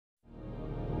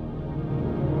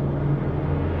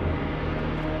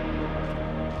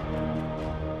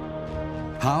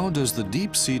How does the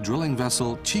deep-sea drilling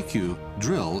vessel CHIKYU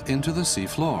drill into the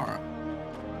seafloor?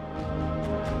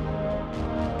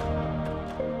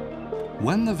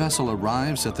 When the vessel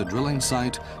arrives at the drilling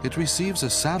site, it receives a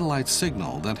satellite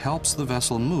signal that helps the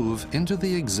vessel move into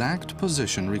the exact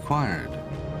position required.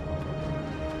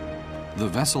 The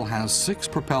vessel has 6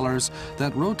 propellers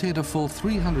that rotate a full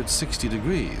 360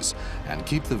 degrees and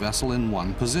keep the vessel in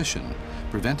one position,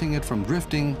 preventing it from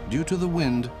drifting due to the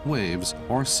wind, waves,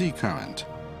 or sea current.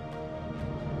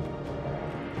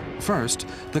 First,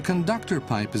 the conductor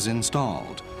pipe is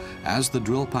installed. As the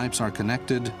drill pipes are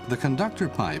connected, the conductor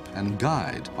pipe and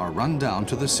guide are run down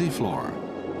to the seafloor.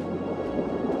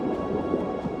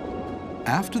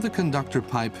 After the conductor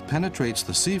pipe penetrates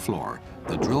the seafloor,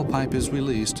 the drill pipe is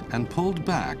released and pulled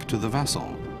back to the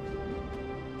vessel.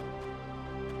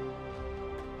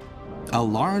 A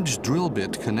large drill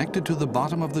bit connected to the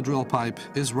bottom of the drill pipe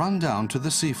is run down to the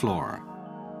seafloor.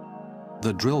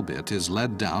 The drill bit is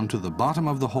led down to the bottom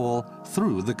of the hole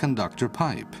through the conductor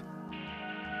pipe.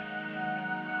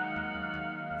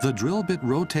 The drill bit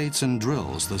rotates and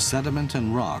drills the sediment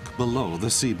and rock below the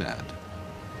seabed.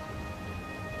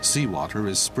 Seawater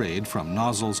is sprayed from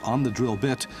nozzles on the drill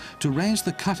bit to raise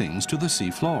the cuttings to the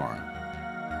seafloor.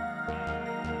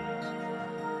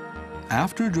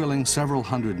 After drilling several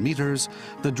hundred meters,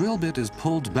 the drill bit is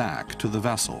pulled back to the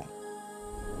vessel.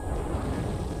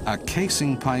 A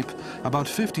casing pipe, about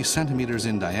 50 centimeters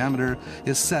in diameter,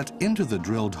 is set into the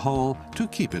drilled hole to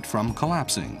keep it from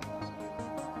collapsing.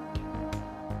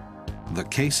 The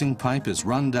casing pipe is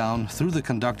run down through the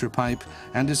conductor pipe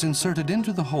and is inserted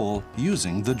into the hole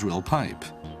using the drill pipe.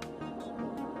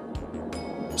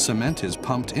 Cement is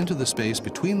pumped into the space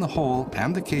between the hole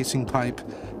and the casing pipe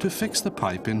to fix the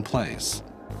pipe in place.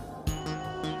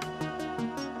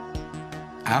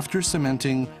 After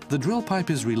cementing, the drill pipe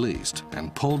is released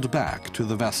and pulled back to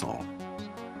the vessel.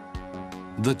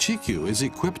 The CHIKYU is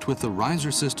equipped with the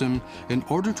riser system in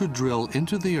order to drill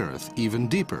into the earth even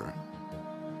deeper.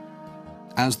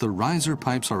 As the riser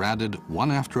pipes are added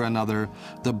one after another,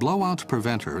 the blowout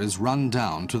preventer is run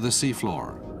down to the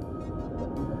seafloor.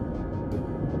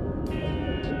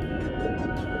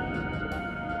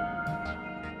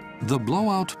 The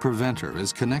blowout preventer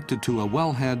is connected to a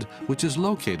wellhead which is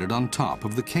located on top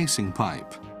of the casing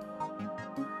pipe.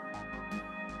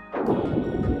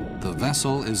 The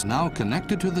vessel is now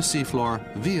connected to the seafloor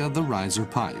via the riser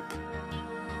pipe.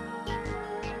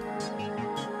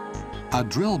 A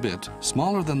drill bit,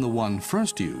 smaller than the one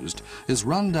first used, is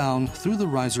run down through the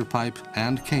riser pipe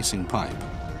and casing pipe.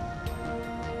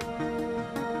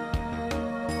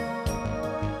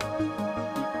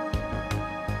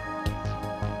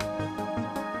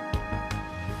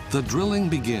 The drilling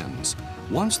begins.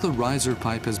 Once the riser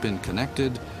pipe has been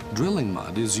connected, drilling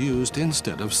mud is used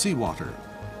instead of seawater.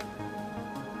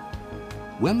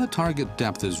 When the target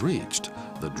depth is reached,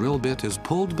 the drill bit is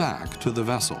pulled back to the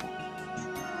vessel.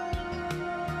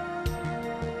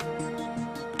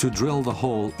 To drill the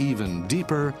hole even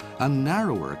deeper, a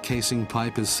narrower casing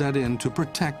pipe is set in to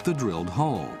protect the drilled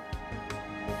hole.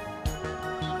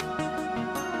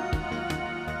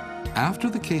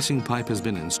 After the casing pipe has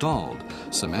been installed,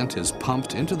 cement is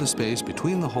pumped into the space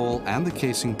between the hole and the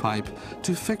casing pipe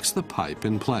to fix the pipe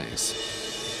in place.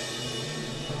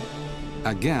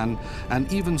 Again, an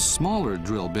even smaller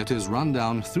drill bit is run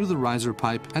down through the riser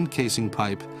pipe and casing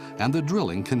pipe, and the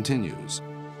drilling continues.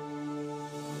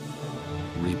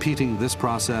 Repeating this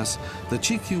process, the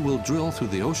CHIKYU will drill through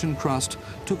the ocean crust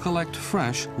to collect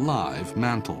fresh, live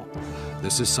mantle.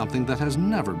 This is something that has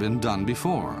never been done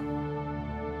before.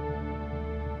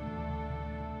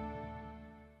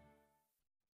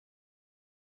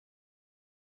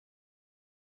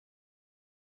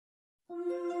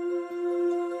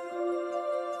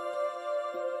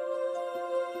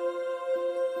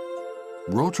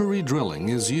 Rotary drilling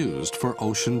is used for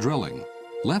ocean drilling.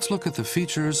 Let's look at the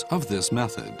features of this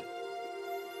method.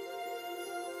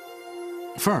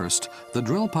 First, the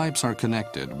drill pipes are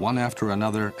connected one after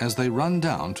another as they run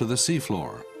down to the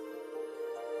seafloor.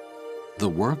 The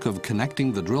work of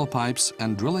connecting the drill pipes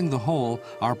and drilling the hole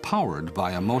are powered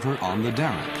by a motor on the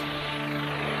derrick.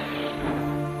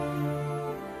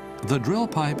 The drill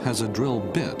pipe has a drill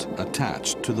bit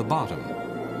attached to the bottom.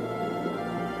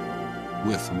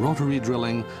 With rotary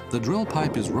drilling, the drill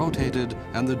pipe is rotated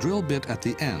and the drill bit at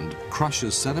the end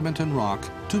crushes sediment and rock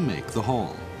to make the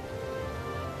hole.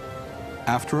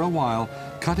 After a while,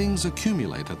 cuttings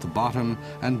accumulate at the bottom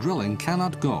and drilling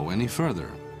cannot go any further.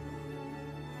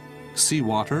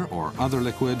 Seawater or other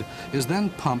liquid is then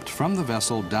pumped from the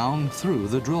vessel down through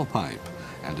the drill pipe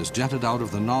and is jetted out of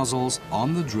the nozzles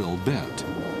on the drill bit.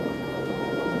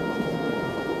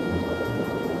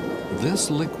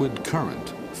 This liquid current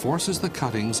forces the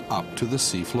cuttings up to the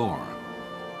seafloor.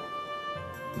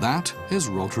 That is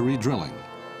rotary drilling.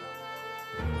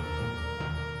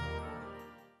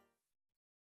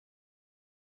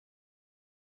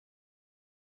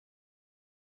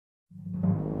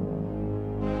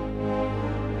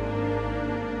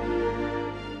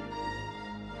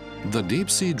 The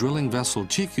deep-sea drilling vessel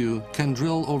CHIKYU can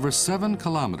drill over 7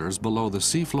 kilometers below the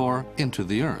seafloor into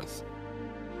the earth.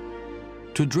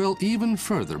 To drill even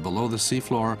further below the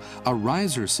seafloor, a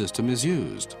riser system is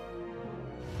used.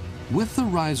 With the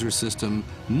riser system,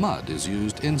 mud is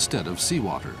used instead of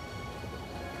seawater.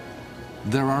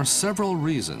 There are several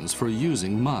reasons for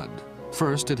using mud.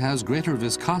 First, it has greater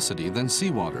viscosity than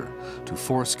seawater to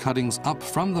force cuttings up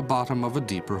from the bottom of a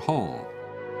deeper hole.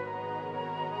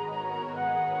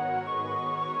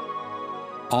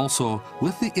 Also,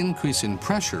 with the increase in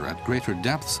pressure at greater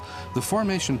depths, the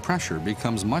formation pressure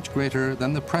becomes much greater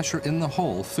than the pressure in the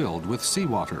hole filled with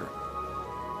seawater.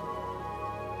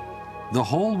 The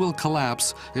hole will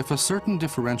collapse if a certain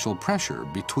differential pressure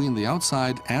between the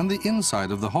outside and the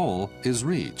inside of the hole is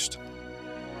reached.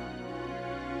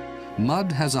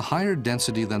 Mud has a higher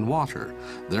density than water,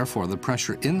 therefore the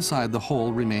pressure inside the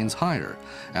hole remains higher,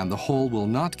 and the hole will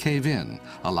not cave in,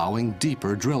 allowing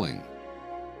deeper drilling.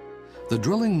 The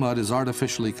drilling mud is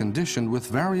artificially conditioned with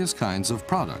various kinds of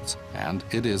products, and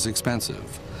it is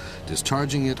expensive.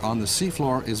 Discharging it on the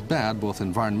seafloor is bad both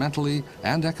environmentally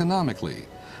and economically.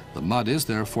 The mud is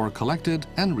therefore collected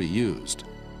and reused.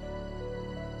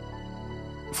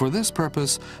 For this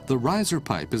purpose, the riser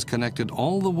pipe is connected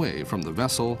all the way from the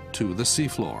vessel to the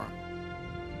seafloor.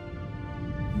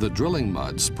 The drilling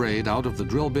mud sprayed out of the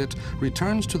drill bit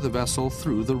returns to the vessel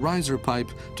through the riser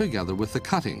pipe together with the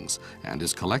cuttings and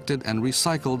is collected and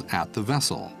recycled at the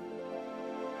vessel.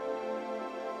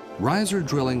 Riser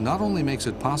drilling not only makes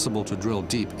it possible to drill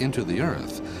deep into the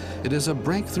earth, it is a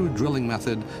breakthrough drilling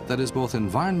method that is both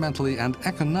environmentally and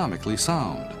economically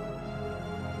sound.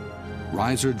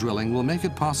 Riser drilling will make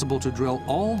it possible to drill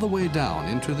all the way down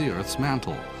into the Earth's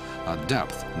mantle, a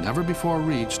depth never before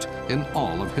reached in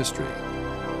all of history.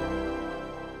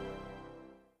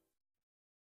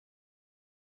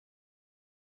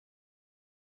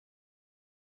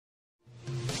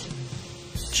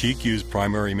 CHIKYU's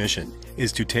primary mission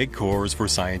is to take cores for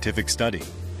scientific study.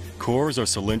 Cores are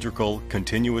cylindrical,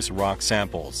 continuous rock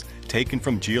samples taken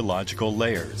from geological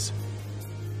layers.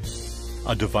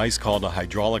 A device called a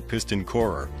hydraulic piston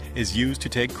corer is used to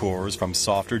take cores from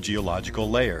softer geological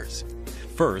layers.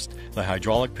 First, the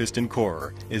hydraulic piston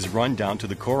corer is run down to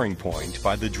the coring point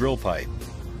by the drill pipe.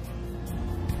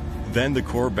 Then the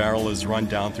core barrel is run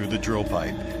down through the drill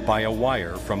pipe by a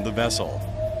wire from the vessel.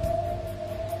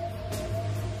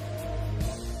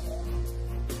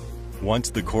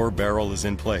 Once the core barrel is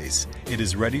in place, it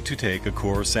is ready to take a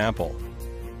core sample.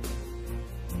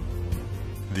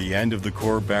 The end of the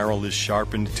core barrel is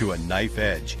sharpened to a knife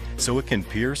edge so it can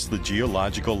pierce the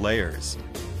geological layers.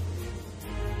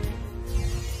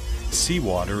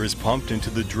 Seawater is pumped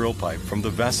into the drill pipe from the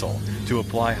vessel to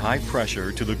apply high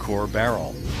pressure to the core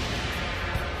barrel.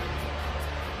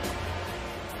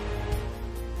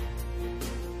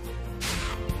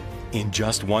 In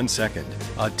just 1 second,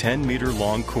 a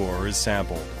 10-meter-long core is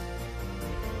sampled.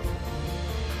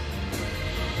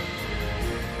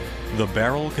 The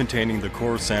barrel containing the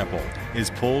core sample is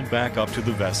pulled back up to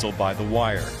the vessel by the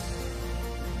wire.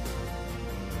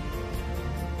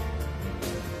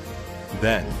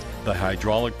 Then, the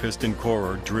hydraulic piston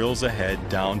corer drills ahead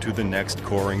down to the next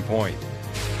coring point.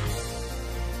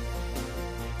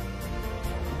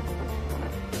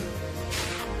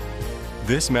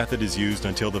 This method is used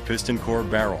until the piston core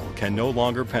barrel can no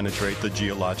longer penetrate the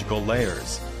geological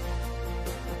layers.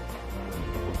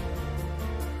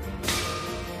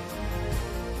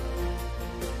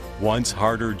 Once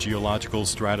harder geological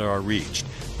strata are reached,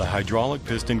 the hydraulic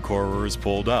piston corer is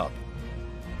pulled up.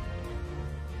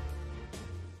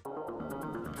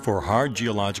 For hard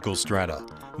geological strata,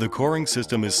 the coring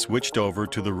system is switched over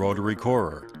to the rotary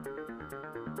corer.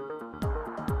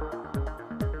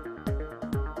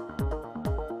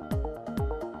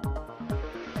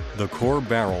 The core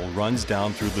barrel runs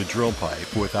down through the drill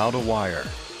pipe without a wire.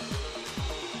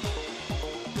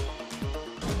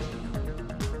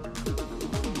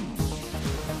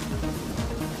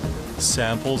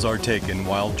 Samples are taken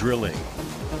while drilling.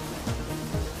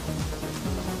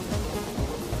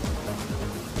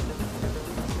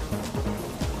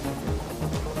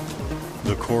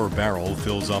 The core barrel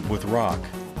fills up with rock.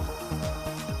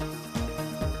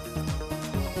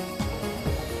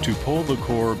 To pull the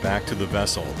core back to the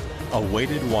vessel, a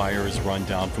weighted wire is run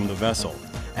down from the vessel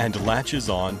and latches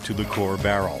on to the core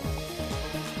barrel.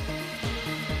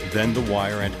 Then the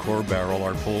wire and core barrel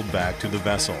are pulled back to the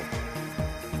vessel.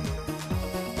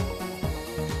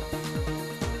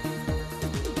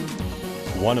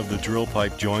 One of the drill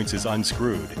pipe joints is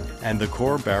unscrewed and the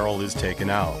core barrel is taken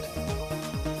out.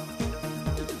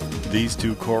 These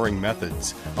two coring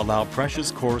methods allow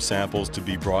precious core samples to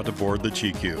be brought aboard the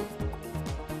CHIKYU.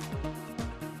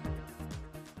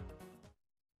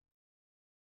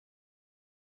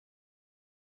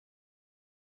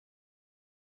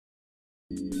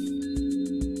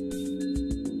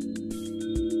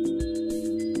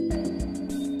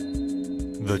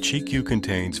 The CHIKYU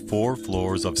contains 4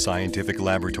 floors of scientific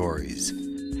laboratories.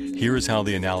 Here is how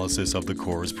the analysis of the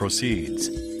cores proceeds.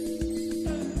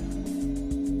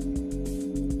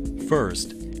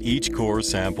 First, each core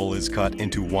sample is cut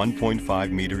into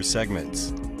 1.5 meter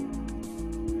segments.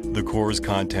 The core's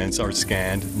contents are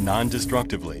scanned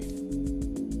non-destructively.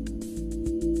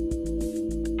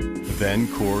 Then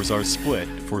cores are split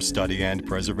for study and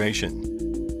preservation.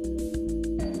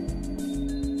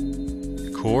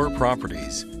 Core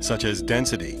properties such as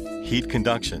density, heat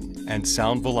conduction, and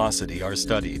sound velocity are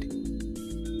studied.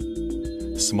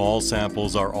 Small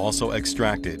samples are also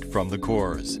extracted from the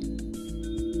cores.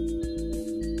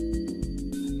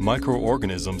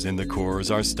 Microorganisms in the cores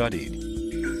are studied.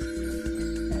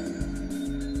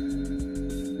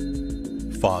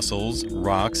 Fossils,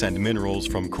 rocks, and minerals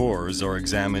from cores are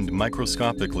examined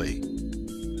microscopically.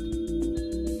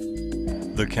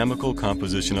 The chemical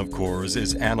composition of cores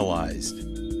is analyzed.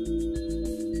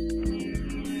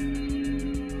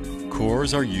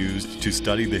 Cores are used to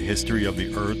study the history of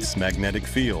the Earth's magnetic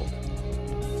field.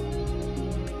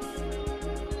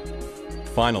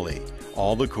 Finally,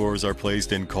 all the cores are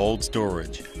placed in cold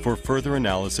storage for further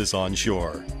analysis on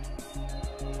shore.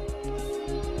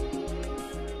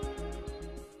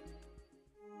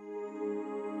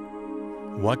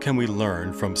 What can we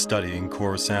learn from studying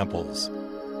core samples?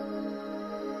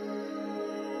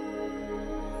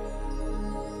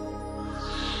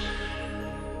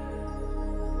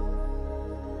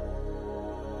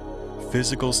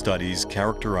 Physical studies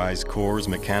characterize cores'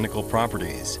 mechanical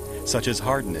properties, such as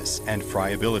hardness and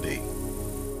friability.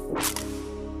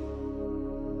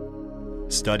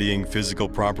 Studying physical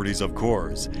properties of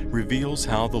cores reveals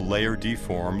how the layer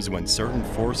deforms when certain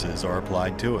forces are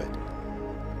applied to it.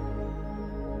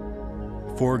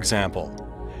 For example,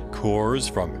 cores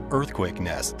from earthquake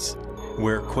nests,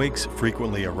 where quakes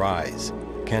frequently arise,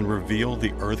 can reveal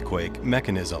the earthquake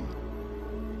mechanism.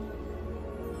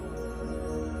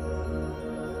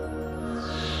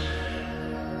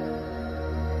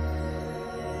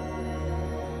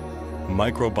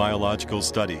 Microbiological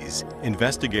studies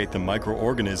investigate the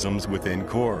microorganisms within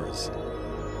cores.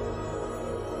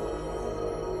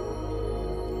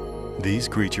 These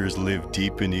creatures live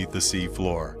deep beneath the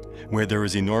seafloor, where there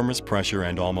is enormous pressure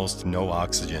and almost no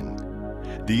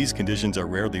oxygen. These conditions are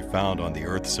rarely found on the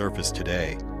Earth's surface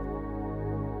today.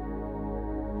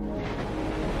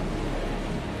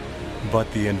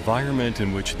 But the environment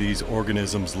in which these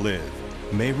organisms live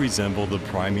may resemble the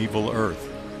primeval Earth.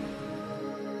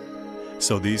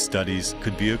 So these studies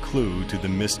could be a clue to the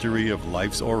mystery of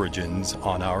life's origins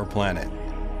on our planet.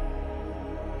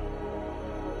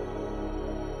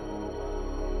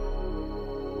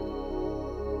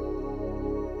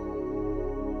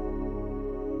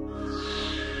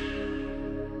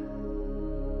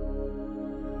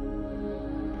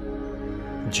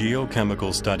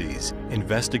 Geochemical studies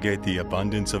investigate the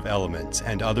abundance of elements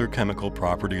and other chemical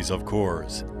properties of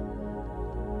cores.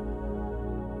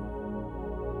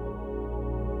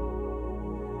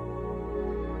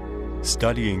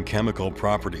 Studying chemical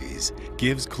properties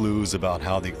gives clues about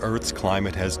how the Earth's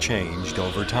climate has changed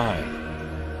over time.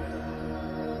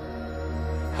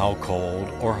 How cold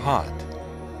or hot,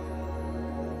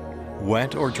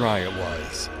 wet or dry it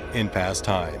was in past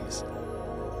times.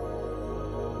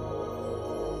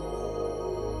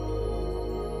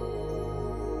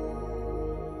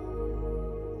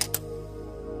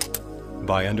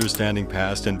 By understanding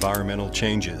past environmental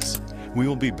changes, we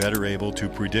will be better able to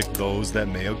predict those that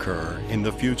may occur in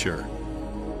the future.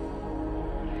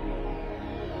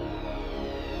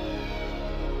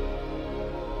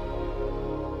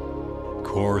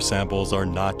 Core samples are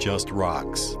not just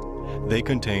rocks. They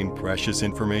contain precious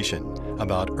information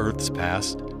about Earth's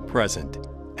past, present,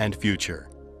 and future.